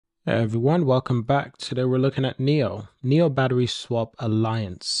Hey everyone, welcome back. Today we're looking at NIO Battery Swap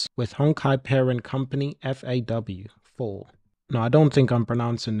Alliance with Honkai parent company FAW4. Now, I don't think I'm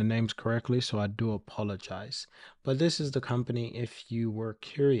pronouncing the names correctly, so I do apologize. But this is the company if you were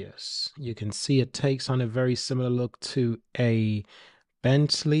curious. You can see it takes on a very similar look to a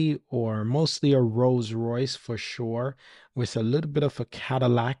Bentley or mostly a Rolls Royce for sure, with a little bit of a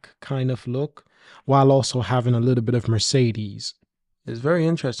Cadillac kind of look, while also having a little bit of Mercedes. It's very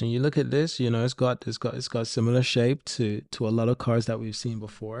interesting. You look at this, it's got similar shape to a lot of cars that we've seen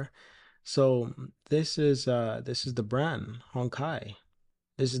before. So this is the brand Honkai.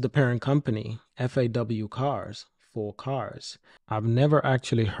 This is the parent company, FAW Cars, for cars. I've never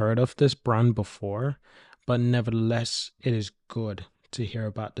actually heard of this brand before, but nevertheless, it is good to hear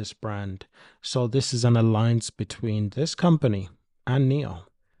about this brand. So this is an alliance between this company and NIO.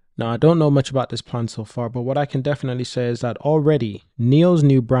 Now, I don't know much about this plan so far, but what I can definitely say is that already NIO's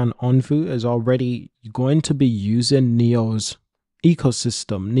new brand Onvu is already going to be using NIO's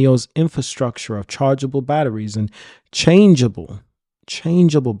ecosystem, NIO's infrastructure of chargeable batteries and changeable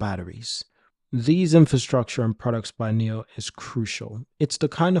batteries. These infrastructure and products by NIO is crucial. It's the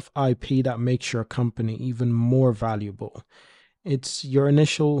kind of IP that makes your company even more valuable. It's your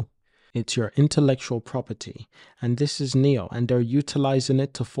intellectual property, and this is NIO, and they're utilizing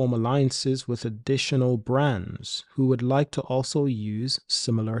it to form alliances with additional brands who would like to also use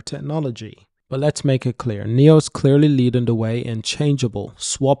similar technology. But let's make it clear, NIO is clearly leading the way in changeable,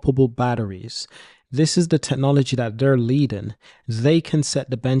 swappable batteries. This is the technology that they're leading. They can set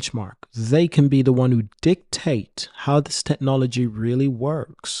the benchmark. They can be the one who dictate how this technology really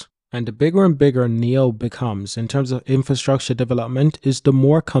works. And the bigger and bigger NIO becomes in terms of infrastructure development is the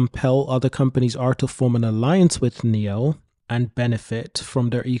more compelled other companies are to form an alliance with NIO and benefit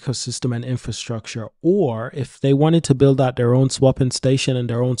from their ecosystem and infrastructure. Or if they wanted to build out their own swapping station and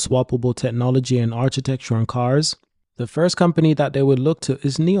their own swappable technology and architecture on cars, the first company that they would look to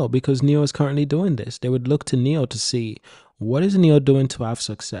is NIO, because NIO is currently doing this. They would look to NIO to see, what is NIO doing to have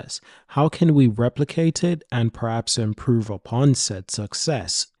success? How can we replicate it and perhaps improve upon said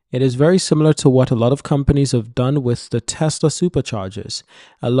success? It is very similar to what a lot of companies have done with the Tesla superchargers.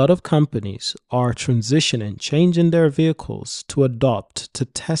 A lot of companies are transitioning, changing their vehicles to adopt to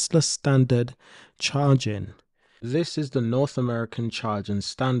Tesla standard charging. This is the North American charging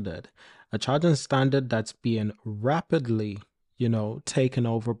standard, a charging standard that's being rapidly, taken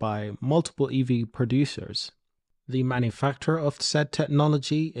over by multiple EV producers. The manufacturer of said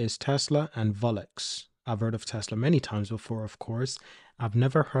technology is Tesla and Volex. I've heard of Tesla many times before, of course. I've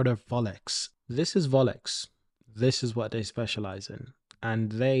never heard of Volex. This is Volex. This is what they specialize in.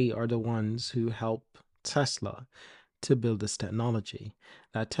 And they are the ones who help Tesla to build this technology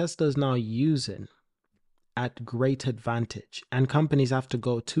that Tesla is now using at great advantage. And companies have to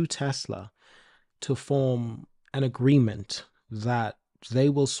go to Tesla to form an agreement that they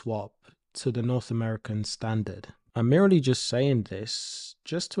will swap to the North American standard. I'm merely just saying this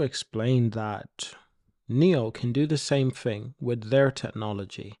just to explain that NIO can do the same thing with their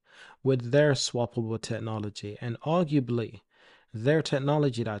technology, with their swappable technology, and arguably their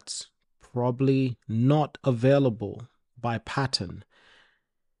technology that's probably not available by patent.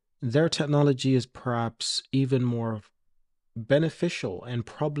 Their technology is perhaps even more beneficial and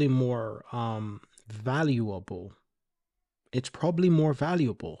probably more valuable. It's probably more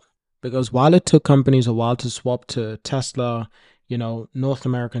valuable because while it took companies a while to swap to Tesla, North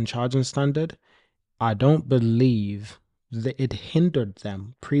American charging standard, I don't believe that it hindered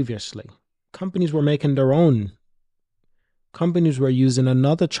them previously. Companies were making their own. Companies were using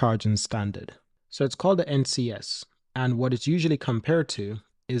another charging standard. So it's called the NCS. And what it's usually compared to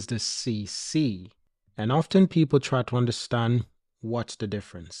is the CC. And often people try to understand what's the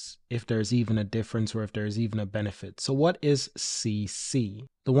difference, if there's even a difference or if there's even a benefit. So what is CC?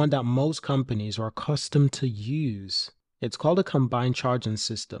 The one that most companies are accustomed to use. It's called a combined charging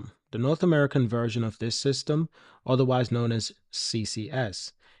system. The North American version of this system, otherwise known as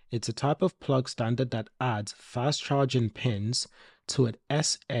CCS, it's a type of plug standard that adds fast charging pins to an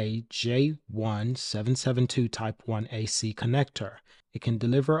SAJ1772 Type 1 AC connector. It can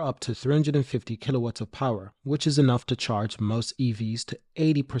deliver up to 350 kilowatts of power, which is enough to charge most EVs to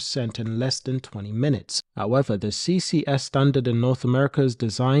 80% in less than 20 minutes. However, the CCS standard in North America is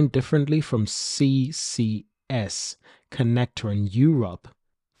designed differently from CCS connector in Europe.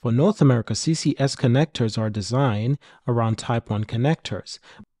 For North America, CCS connectors are designed around Type 1 connectors.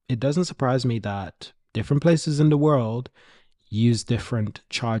 It doesn't surprise me that different places in the world use different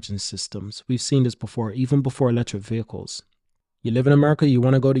charging systems. We've seen this before, even before electric vehicles. You live in America, you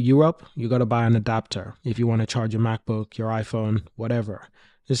want to go to Europe, you got to buy an adapter if you want to charge your MacBook, your iPhone, whatever.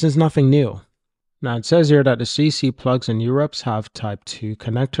 This is nothing new. Now it says here that the CC plugs in Europe have Type 2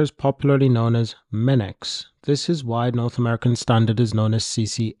 connectors, popularly known as MNX. This is why North American standard is known as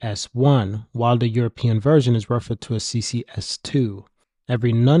CCS1, while the European version is referred to as CCS2.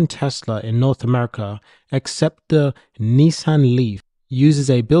 Every non-Tesla in North America, except the Nissan Leaf, uses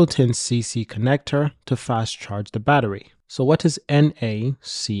a built-in CC connector to fast charge the battery. So what is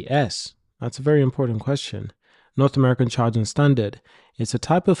NACS? That's a very important question. North American Charging Standard. It's a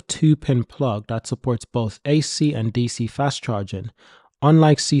type of 2-pin plug that supports both AC and DC fast charging.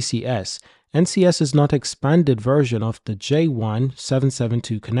 Unlike CCS, NCS is not an expanded version of the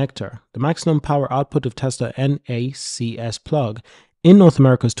J1772 connector. The maximum power output of Tesla NACS plug in North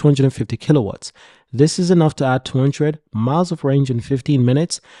America is 250 kilowatts. This is enough to add 200 miles of range in 15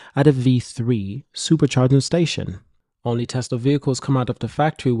 minutes at a V3 supercharging station. Only Tesla vehicles come out of the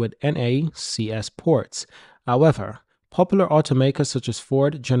factory with NACS ports. However, popular automakers such as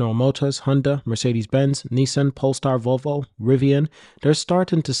Ford, General Motors, Honda, Mercedes-Benz, Nissan, Polestar, Volvo, Rivian, they're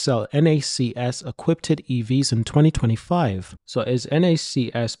starting to sell NACS-equipped EVs in 2025. So is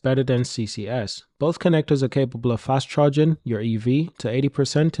NACS better than CCS? Both connectors are capable of fast charging your EV to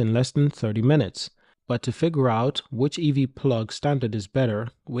 80% in less than 30 minutes. But to figure out which EV plug standard is better,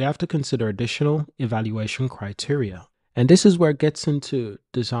 we have to consider additional evaluation criteria. And this is where it gets into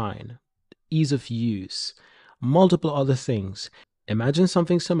design, ease of use, multiple other things. Imagine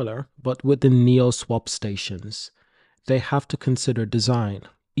something similar, but with the NIO swap stations. They have to consider design,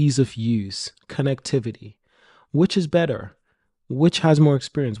 ease of use, connectivity. Which is better? Which has more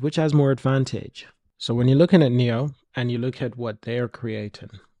experience? Which has more advantage? So when you're looking at NIO and you look at what they're creating,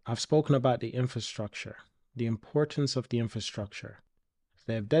 I've spoken about the infrastructure, the importance of the infrastructure.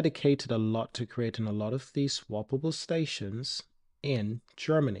 They've dedicated a lot to creating a lot of these swappable stations in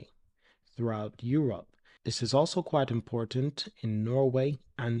Germany, throughout Europe. This is also quite important in Norway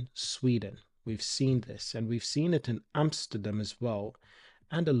and Sweden. We've seen this, and we've seen it in Amsterdam as well,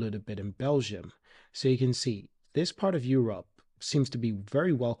 and a little bit in Belgium. So you can see this part of Europe seems to be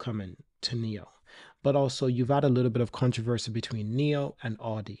very welcoming to NIO. But also you've had a little bit of controversy between NIO and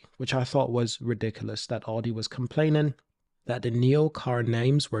Audi, which I thought was ridiculous, that Audi was complaining that the NIO car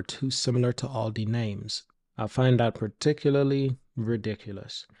names were too similar to Audi names. I find that particularly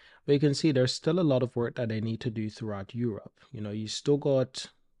ridiculous. But you can see there's still a lot of work that they need to do throughout Europe. You still got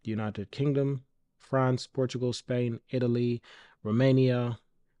the United Kingdom, France, Portugal, Spain, Italy, Romania,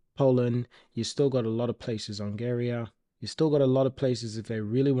 Poland. You still got a lot of places, Hungary. You still got a lot of places if they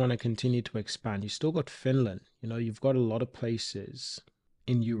really want to continue to expand. You still got Finland. You've got a lot of places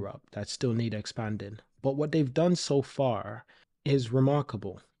in Europe that still need expanding. But what they've done so far is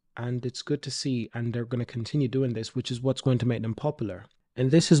remarkable. And it's good to see, and they're going to continue doing this, which is what's going to make them popular. And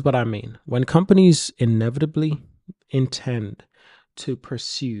this is what I mean. When companies inevitably intend to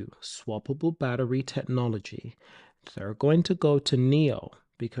pursue swappable battery technology, they're going to go to NIO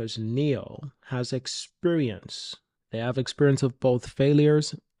because NIO has experience. They have experience of both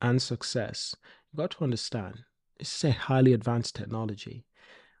failures and success. You've got to understand, this is a highly advanced technology.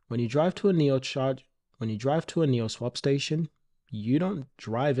 When you drive to a NIO swap station, you don't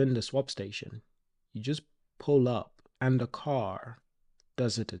drive in the swap station. You just pull up and the car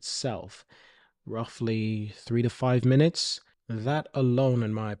does it itself. Roughly 3 to 5 minutes. That alone,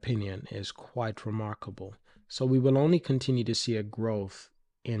 in my opinion, is quite remarkable. So we will only continue to see a growth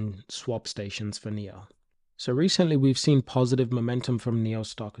in swap stations for NIO. So recently we've seen positive momentum from NIO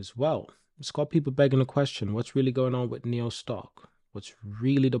stock as well. It's got people begging the question, what's really going on with NIO stock? What's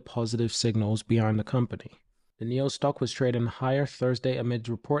really the positive signals behind the company? The NIO stock was trading higher Thursday amid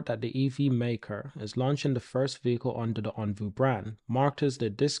report that the EV maker is launching the first vehicle under the Onvu brand, marked as the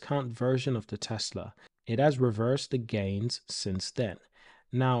discount version of the Tesla. It has reversed the gains since then.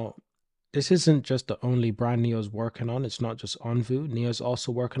 Now, this isn't just the only brand NIO's working on. It's not just Onvu. NIO's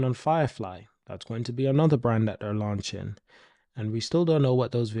also working on Firefly. That's going to be another brand that they're launching. And we still don't know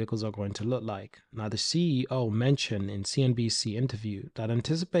what those vehicles are going to look like. Now, the CEO mentioned in CNBC interview that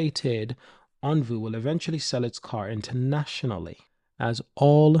anticipated Onvu will eventually sell its car internationally, as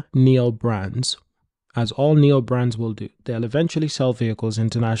all NIO brands will do. They'll eventually sell vehicles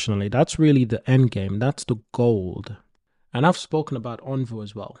internationally. That's really the end game. That's the goal. And I've spoken about Onvu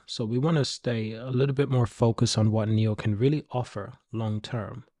as well. So we want to stay a little bit more focused on what NIO can really offer long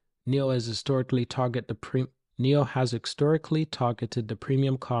term. NIO has historically targeted the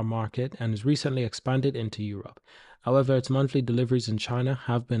premium car market and has recently expanded into Europe. However, its monthly deliveries in China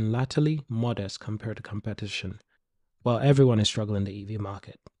have been latterly modest compared to competition. Well, everyone is struggling in the EV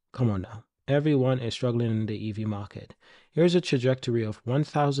market. Come on now. Everyone is struggling in the EV market. Here's a trajectory of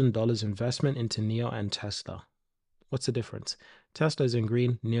 $1,000 investment into NIO and Tesla. What's the difference? Tesla's in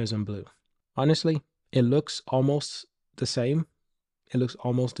green, NIO's in blue. Honestly, it looks almost the same. It looks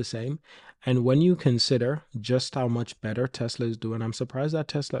almost the same. And when you consider just how much better Tesla is doing, I'm surprised that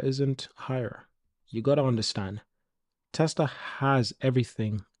Tesla isn't higher. You got to understand, Tesla has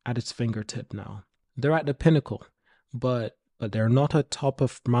everything at its fingertip now. They're at the pinnacle, but they're not at top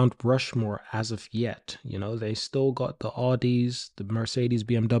of Mount Rushmore as of yet. You know, they still got the Audis, the Mercedes,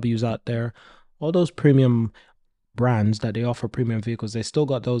 BMWs out there, all those premium brands that they offer premium vehicles, they still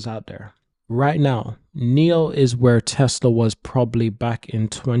got those out there. Right now, NIO is where Tesla was probably back in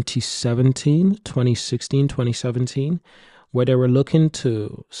 2017, 2016, 2017, where they were looking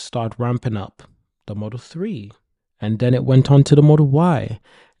to start ramping up the Model 3. And then it went on to the Model Y.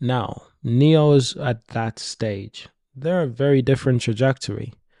 Now, NIO is at that stage. They're a very different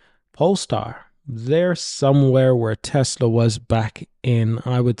trajectory. Polestar, they're somewhere where Tesla was back in,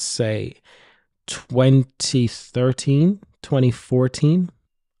 I would say, 2013, 2014.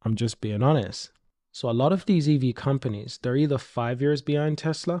 I'm just being honest. So a lot of these EV companies, they're either 5 years behind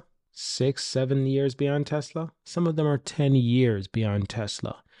Tesla, 6, 7 years behind Tesla. Some of them are 10 years behind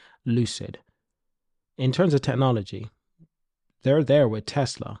Tesla. Lucid. In terms of technology, they're there with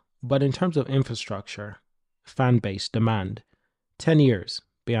Tesla. But in terms of infrastructure, fan base, demand, 10 years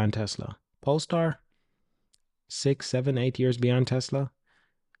behind Tesla. Polestar, 6, 7, 8 years behind Tesla.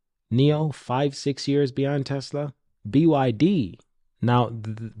 NIO, 5, 6 years behind Tesla. BYD. Now,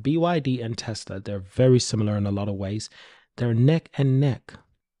 the BYD and Tesla, they're very similar in a lot of ways. They're neck and neck.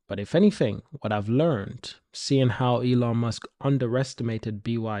 But if anything, what I've learned, seeing how Elon Musk underestimated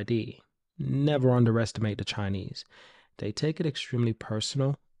BYD, never underestimate the Chinese. They take it extremely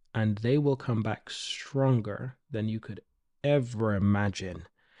personal, and they will come back stronger than you could ever imagine.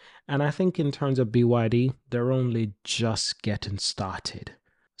 And I think in terms of BYD, they're only just getting started.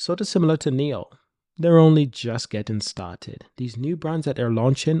 Sort of similar to NIO. They're only just getting started. These new brands that they're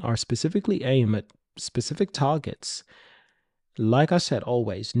launching are specifically aimed at specific targets. Like I said,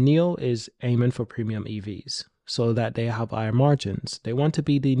 always, NIO is aiming for premium EVs so that they have higher margins. They want to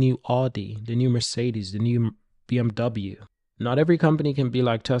be the new Audi, the new Mercedes, the new BMW. Not every company can be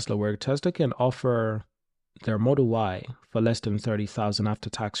like Tesla, where Tesla can offer their Model Y for less than $30,000 after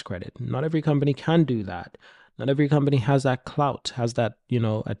tax credit. Not every company can do that. Not every company has that clout, has that,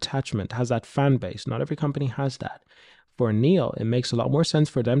 attachment, has that fan base. Not every company has that. For NIO, it makes a lot more sense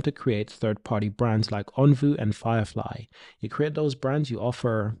for them to create third-party brands like Onvu and Firefly. You create those brands, you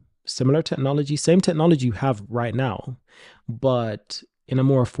offer similar technology, same technology you have right now, but in a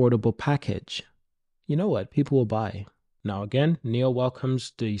more affordable package. You know what? People will buy. Now again, NIO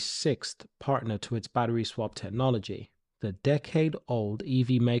welcomes the 6th partner to its battery swap technology. The decade-old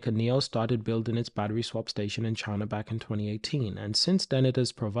EV maker NIO started building its battery swap station in China back in 2018, and since then it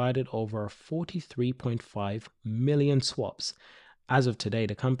has provided over 43.5 million swaps. As of today,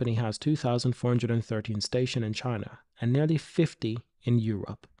 the company has 2,413 stations in China and nearly 50 in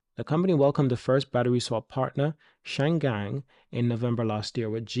Europe. The company welcomed the first battery swap partner, Shanggang, in November last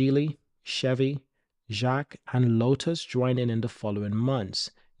year, with Geely, Chevy, Jacques, and Lotus joining in the following months.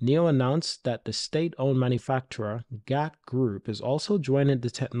 NIO announced that the state-owned manufacturer GAC Group is also joining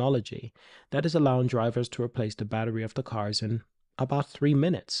the technology that is allowing drivers to replace the battery of the cars in about 3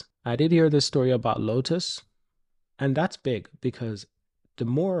 minutes. I did hear this story about Lotus, and that's big because the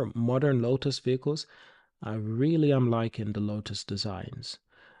more modern Lotus vehicles, I really am liking the Lotus designs.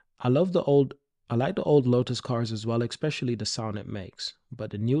 I like the old Lotus cars as well, especially the sound it makes.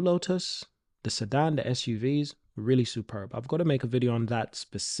 But the new Lotus, the sedan, the SUVs, really superb. I've got to make a video on that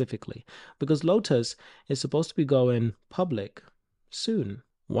specifically because Lotus is supposed to be going public soon.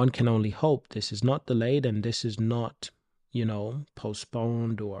 One can only hope this is not delayed and this is not,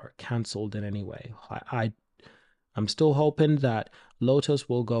 postponed or cancelled in any way. I'm still hoping that Lotus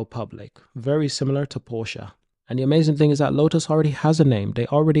will go public, very similar to Porsche. And the amazing thing is that Lotus already has a name. They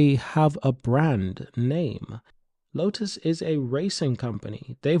already have a brand name. Lotus is a racing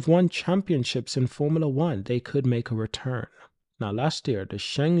company. They've won championships in Formula One. They could make a return. Now, last year, the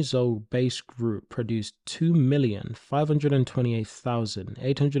Shenzhou-based group produced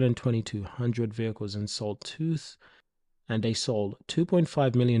 2,528,822 vehicles and they sold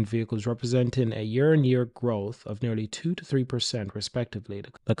 2.5 million vehicles, representing a year-on-year growth of nearly 2 to 3% respectively.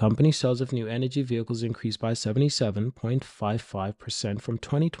 The company's sales of new energy vehicles increased by 77.55% from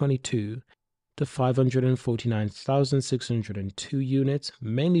 2022 to 549,602 units,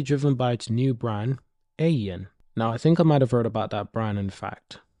 mainly driven by its new brand, Aeon. Now, I think I might have heard about that brand, in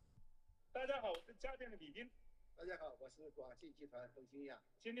fact. 大家好，我是广汽集团冯新亚。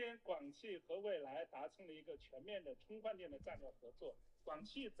今天广汽和蔚来达成了一个全面的充换电的战略合作。广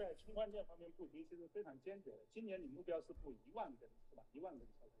汽在充换电方面布局其实非常坚决的，今年你目标是布1万根，是吧？1万根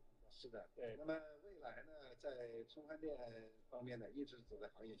超过。是的，对。那么蔚来呢，在充换电方面呢，一直走在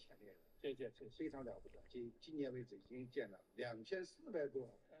行业前列的。谢谢，非常了不得。今年为止已经建了2400多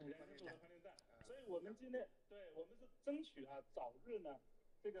换电站。所以我们今天我们是争取早日呢，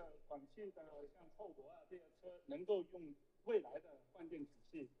这个广汽的像透博这些车能够用蔚来的换电体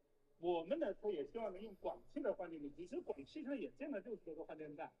系。我们的车也希望能用广汽的换电体系。其实广汽现在也建了60多个换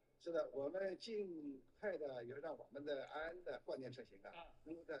电站。是的，我们尽快的有让我们的安的换电车型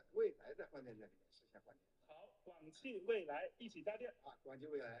能够在蔚来的换电站里面实现换电。好，广汽蔚来一起家电广汽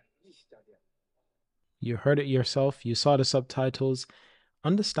蔚来一起家电。You heard it yourself. You saw the subtitles.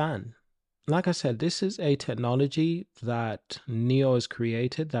 Understand. Like I said, this is a technology that NIO has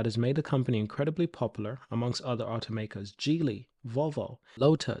created that has made the company incredibly popular amongst other automakers. Geely, Volvo,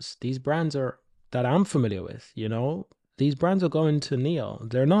 Lotus, these brands are that I'm familiar with, these brands are going to NIO.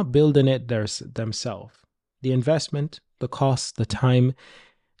 They're not building it themselves. The investment, the cost, the time,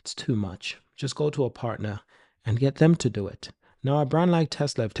 it's too much. Just go to a partner and get them to do it. Now, a brand like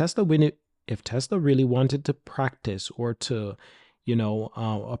Tesla, if Tesla really wanted to practice or to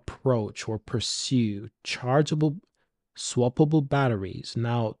approach or pursue chargeable, swappable batteries,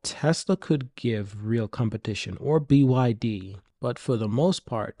 now Tesla could give real competition, or BYD. But for the most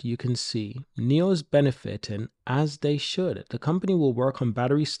part, you can see NIO is benefiting as they should. The company will work on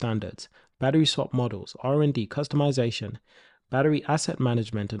battery standards, battery swap models, R&D, customization, battery asset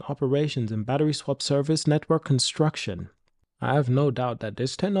management and operations, and battery swap service network construction. I have no doubt that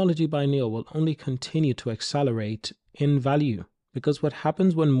this technology by NIO will only continue to accelerate in value, because what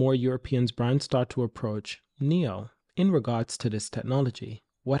happens when more European brands start to approach NIO in regards to this technology?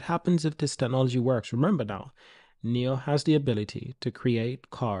 What happens if this technology works? Remember now, NIO has the ability to create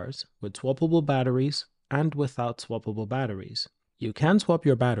cars with swappable batteries and without swappable batteries. You can swap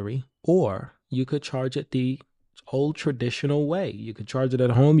your battery, or you could charge it the old traditional way. You could charge it at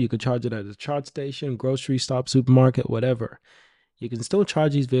home, you could charge it at a charge station, grocery stop, supermarket, whatever. You can still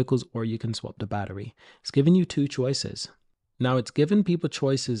charge these vehicles, or you can swap the battery. It's giving you two choices. Now, it's given people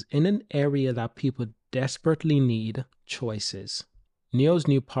choices in an area that people desperately need choices. NIO's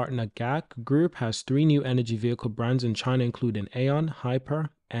new partner GAC Group has 3 new energy vehicle brands in China, including Aeon,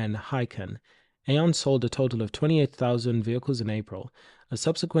 Hyper, and Hycan. Aeon sold a total of 28,000 vehicles in April, a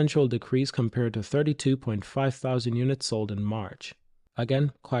subsequent decrease compared to 32,500 units sold in March.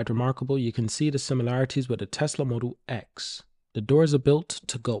 Again, quite remarkable. You can see the similarities with the Tesla Model X. The doors are built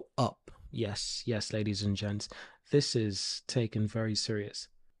to go up. Yes, ladies and gents, this is taken very serious.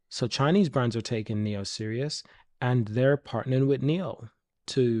 So Chinese brands are taking NIO serious, and they're partnering with NIO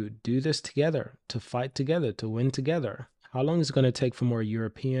to do this together, to fight together, to win together. How long is it going to take for more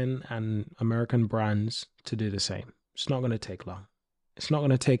European and American brands to do the same? It's not going to take long. It's not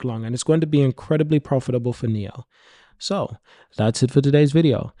going to take long, and it's going to be incredibly profitable for NIO. So that's it for today's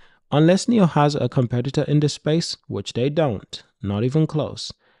video. Unless NIO has a competitor in this space, which they don't, not even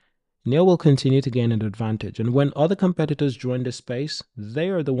close, NIO will continue to gain an advantage. And when other competitors join this space, they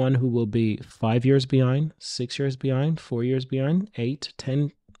are the one who will be 5 years behind, 6 years behind, 4 years behind, 8,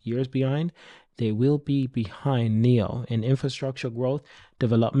 10 years behind. They will be behind NIO in infrastructure growth,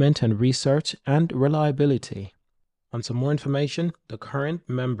 development and research, and reliability. On some more information, the current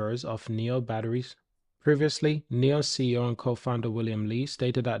members of NIO Batteries. Previously, NIO CEO and co-founder William Li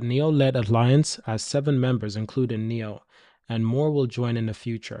stated that NIO led Alliance has 7 members, including NIO, and more will join in the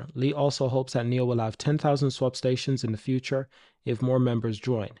future. Li also hopes that NIO will have 10,000 swap stations in the future if more members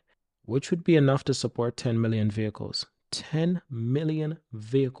join, which would be enough to support 10 million vehicles. 10 million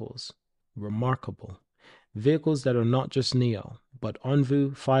vehicles. Remarkable. Vehicles that are not just NIO, but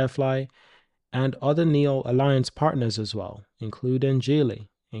Onvu, Firefly, and other NIO Alliance partners as well, including Geely,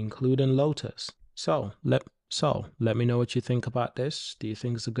 including Lotus. So let me know what you think about this. Do you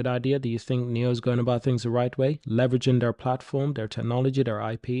think it's a good idea? Do you think NIO is going about things the right way, leveraging their platform, their technology, their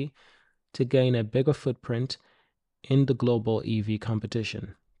IP to gain a bigger footprint in the global EV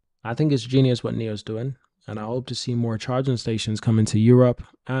competition? I think it's genius what NIO is doing, and I hope to see more charging stations come into Europe,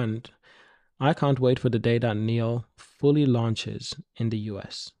 and I can't wait for the day that NIO fully launches in the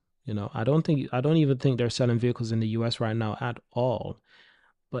US. I don't even think they're selling vehicles in the US right now at all,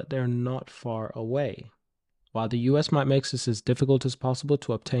 but they're not far away. While the US might make this as difficult as possible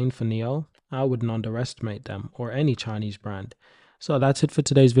to obtain for NIO, I wouldn't underestimate them or any Chinese brand. So that's it for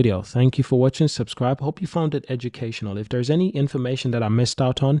today's video. Thank you for watching. Subscribe. Hope you found it educational. If there's any information that I missed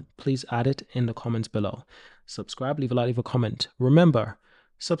out on, please add it in the comments below. Subscribe, leave a like, leave a comment. Remember,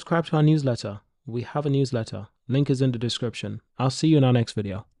 subscribe to our newsletter. We have a newsletter. Link is in the description. I'll see you in our next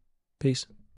video. Peace.